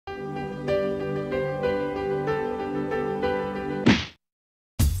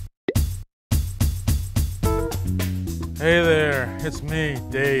Hey there, it's me,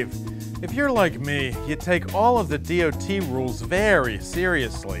 Dave. If you're like me, you take all of the DOT rules very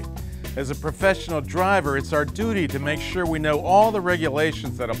seriously. As a professional driver, it's our duty to make sure we know all the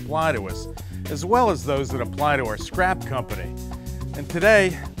regulations that apply to us, as well as those that apply to our scrap company. And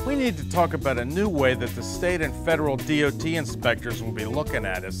today, we need to talk about a new way that the state and federal DOT inspectors will be looking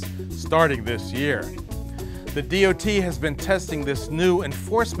at us starting this year. The DOT has been testing this new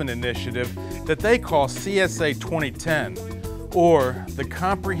enforcement initiative that they call CSA 2010, or the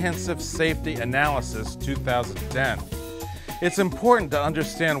Comprehensive Safety Analysis 2010. It's important to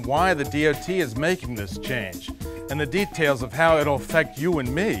understand why the DOT is making this change and the details of how it'll affect you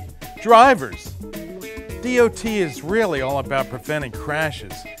and me, drivers. DOT is really all about preventing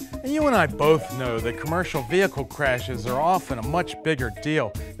crashes, and you and I both know that commercial vehicle crashes are often a much bigger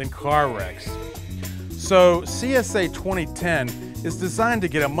deal than car wrecks. So CSA 2010 is designed to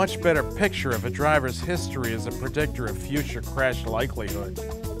get a much better picture of a driver's history as a predictor of future crash likelihood.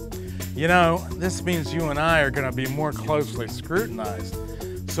 You know, this means you and I are going to be more closely scrutinized,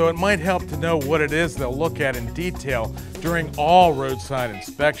 so it might help to know what it is they'll look at in detail during all roadside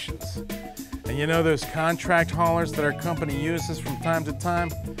inspections. And you know those contract haulers that our company uses from time to time?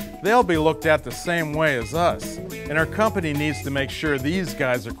 They'll be looked at the same way as us, and our company needs to make sure these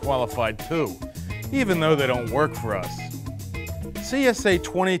guys are qualified too, even though they don't work for us. CSA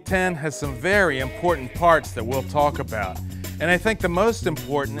 2010 has some very important parts that we'll talk about, and I think the most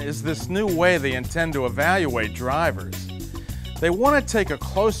important is this new way they intend to evaluate drivers. They want to take a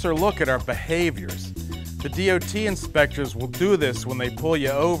closer look at our behaviors. The DOT inspectors will do this when they pull you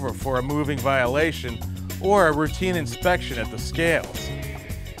over for a moving violation or a routine inspection at the scales.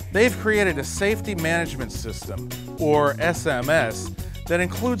 They've created a safety management system, or SMS, that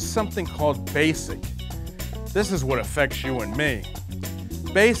includes something called BASIC. This is what affects you and me.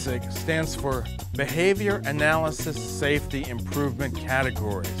 BASIC stands for Behavior Analysis Safety Improvement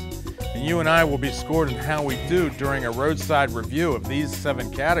Categories, and you and I will be scored in how we do during a roadside review of these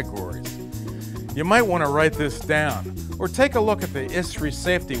 7 categories. You might want to write this down, or take a look at the ISRI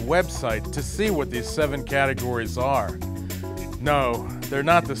Safety website to see what these 7 categories are. No, they're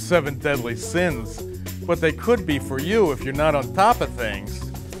not the 7 deadly sins, but they could be for you if you're not on top of things.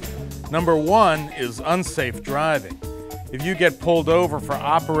 Number 1 is unsafe driving. If you get pulled over for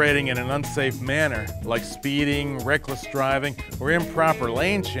operating in an unsafe manner, like speeding, reckless driving, or improper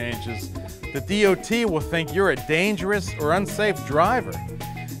lane changes, the DOT will think you're a dangerous or unsafe driver.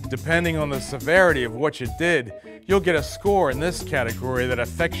 Depending on the severity of what you did, you'll get a score in this category that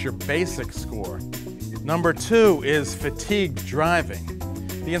affects your BASIC score. Number 2 is fatigued driving.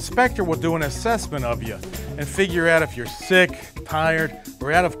 The inspector will do an assessment of you and figure out if you're sick, tired,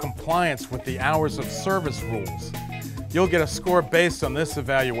 or out of compliance with the hours of service rules. You'll get a score based on this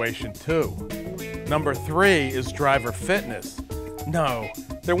evaluation too. Number 3 is driver fitness. No,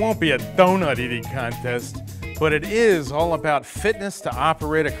 there won't be a donut eating contest, but it is all about fitness to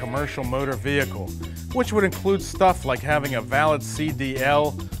operate a commercial motor vehicle, which would include stuff like having a valid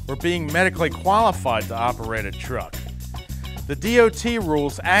CDL or being medically qualified to operate a truck. The DOT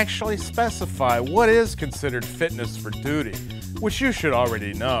rules actually specify what is considered fitness for duty, which you should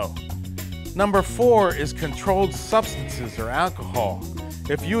already know. Number 4 is controlled substances or alcohol.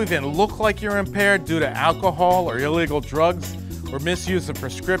 If you even look like you're impaired due to alcohol or illegal drugs, or misuse of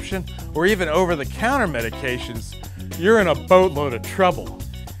prescription, or even over-the-counter medications, you're in a boatload of trouble.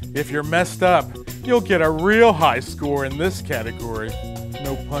 If you're messed up, you'll get a real high score in this category,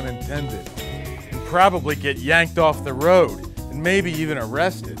 no pun intended, and probably get yanked off the road, and maybe even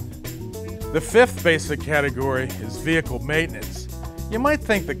arrested. The 5th basic category is vehicle maintenance. You might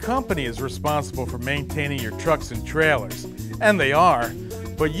think the company is responsible for maintaining your trucks and trailers, and they are,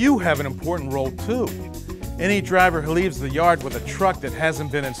 but you have an important role too. Any driver who leaves the yard with a truck that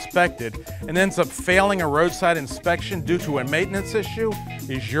hasn't been inspected and ends up failing a roadside inspection due to a maintenance issue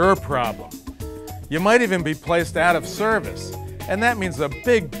is your problem. You might even be placed out of service, and that means a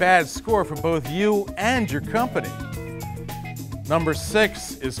big bad score for both you and your company. Number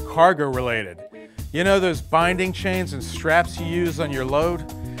 6 is cargo related. You know those binding chains and straps you use on your load?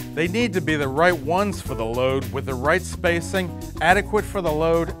 They need to be the right ones for the load, with the right spacing, adequate for the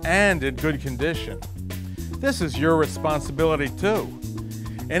load, and in good condition. This is your responsibility too.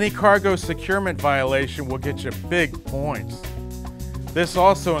 Any cargo securement violation will get you big points. This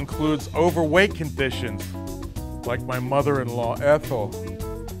also includes overweight conditions, like my mother-in-law Ethel,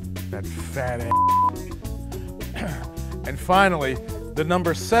 that fat ass. And finally, the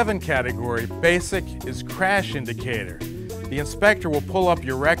number 7 category, basic, is crash indicator. The inspector will pull up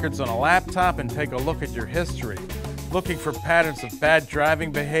your records on a laptop and take a look at your history, looking for patterns of bad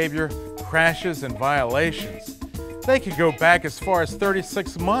driving behavior, crashes, and violations. They could go back as far as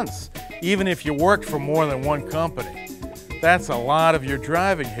 36 months, even if you worked for more than one company. That's a lot of your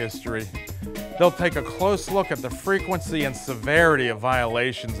driving history. They'll take a close look at the frequency and severity of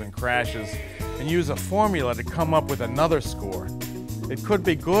violations and crashes and use a formula to come up with another score. It could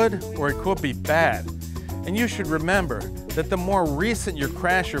be good or it could be bad. And you should remember that the more recent your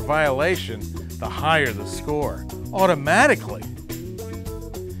crash or violation, the higher the score, automatically.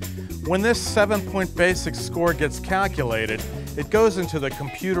 When this 7-point basic score gets calculated, it goes into the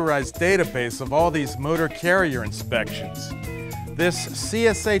computerized database of all these motor carrier inspections. This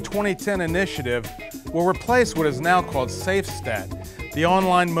CSA 2010 initiative will replace what is now called SafeStat, the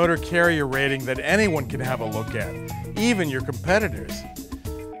online motor carrier rating that anyone can have a look at, even your competitors.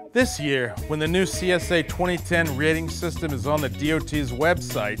 This year, when the new CSA 2010 rating system is on the DOT's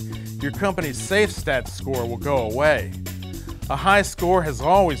website, your company's SafeStat score will go away. A high score has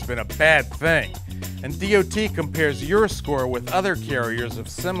always been a bad thing, and DOT compares your score with other carriers of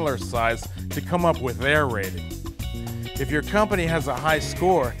similar size to come up with their rating. If your company has a high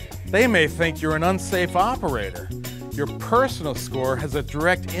score, they may think you're an unsafe operator. Your personal score has a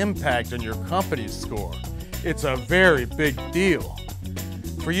direct impact on your company's score. It's a very big deal.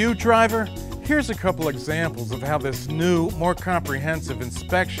 For you, driver, here's a couple examples of how this new, more comprehensive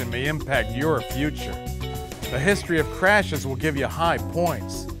inspection may impact your future. A history of crashes will give you high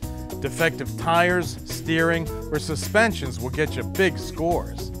points. Defective tires, steering, or suspensions will get you big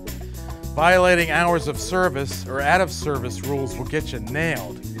scores. Violating hours of service or out-of-service rules will get you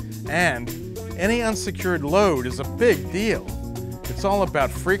nailed. And any unsecured load is a big deal. It's all about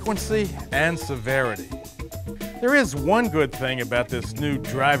frequency and severity. There is one good thing about this new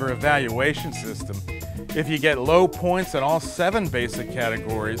driver evaluation system. If you get low points in all 7 basic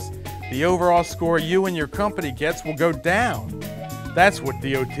categories, the overall score you and your company gets will go down. That's what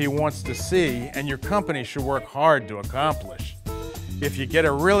DOT wants to see, and your company should work hard to accomplish. If you get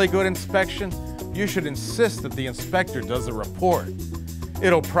a really good inspection, you should insist that the inspector does a report.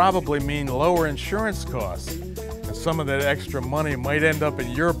 It'll probably mean lower insurance costs, and some of that extra money might end up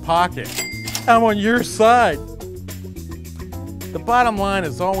in your pocket. I'm on your side. The bottom line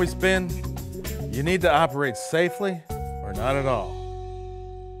has always been, you need to operate safely or not at all.